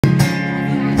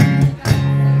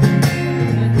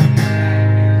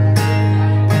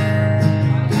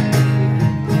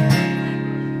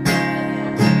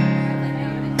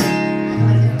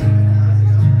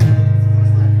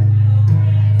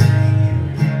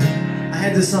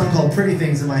had this song called Pretty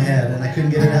Things in my head and I couldn't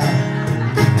get it out.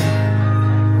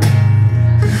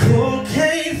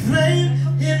 Cocaine flame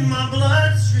in my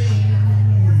bloodstream,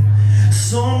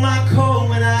 so my cold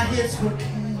when I hit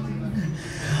cocaine.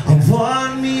 I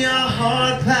bought me a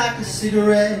hard pack of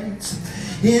cigarettes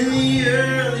in the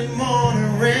early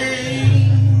morning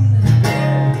rain.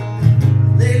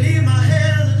 Lately my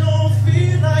hands don't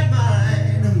feel like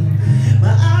mine.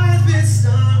 My eyes been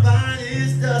stung by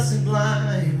this dust and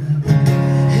blind.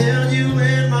 Held you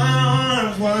in my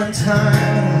arms one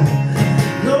time,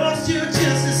 lost you just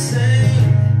the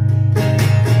same.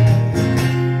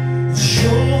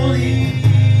 Jolene,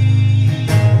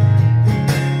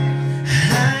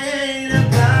 I ain't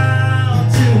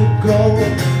about to go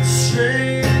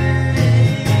straight.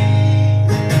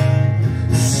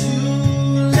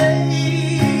 Too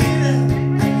late.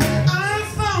 I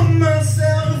found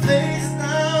myself face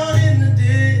down in the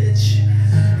ditch,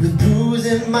 with bruise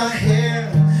in my hair,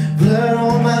 blood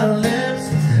on my lips.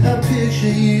 I picture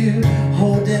you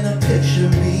holding a picture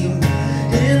of me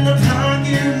in the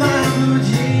pocket of my blue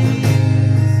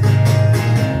jeans.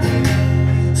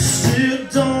 Still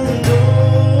don't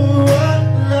know what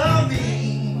love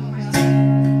means.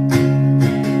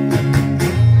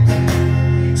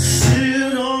 Still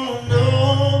don't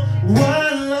know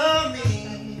what love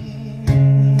means.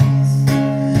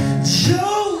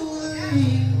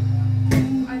 Jolene,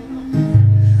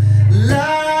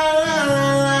 la la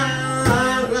la la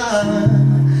la,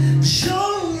 Jolene.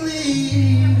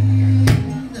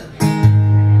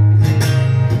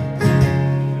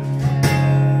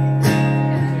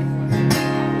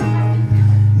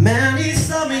 Man needs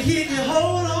something he can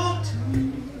hold on to.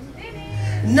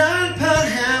 9-pound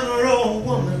hammer or a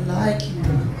woman like you.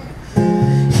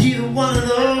 Either one of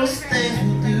those things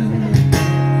will do.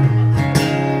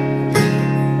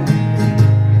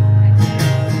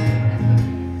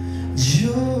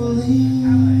 Jolene,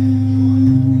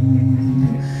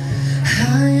 I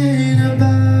ain't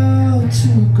about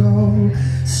to go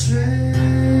straight.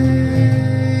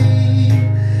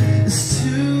 It's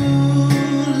too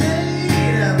late.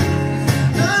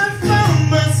 I found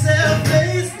myself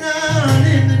face down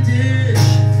in the ditch,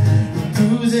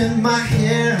 bruise in my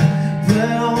hair,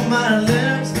 blood on my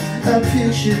lips. I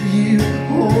pictured you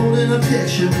holding a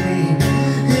picture of me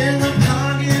in the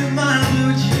pocket of my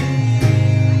blue jeans.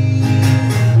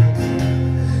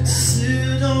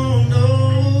 Still don't know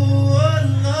what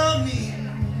love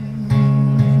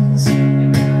means.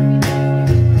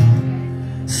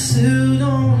 Still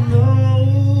don't know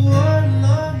what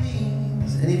love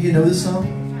means. Any of you know this song?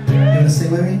 You want to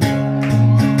sing with me?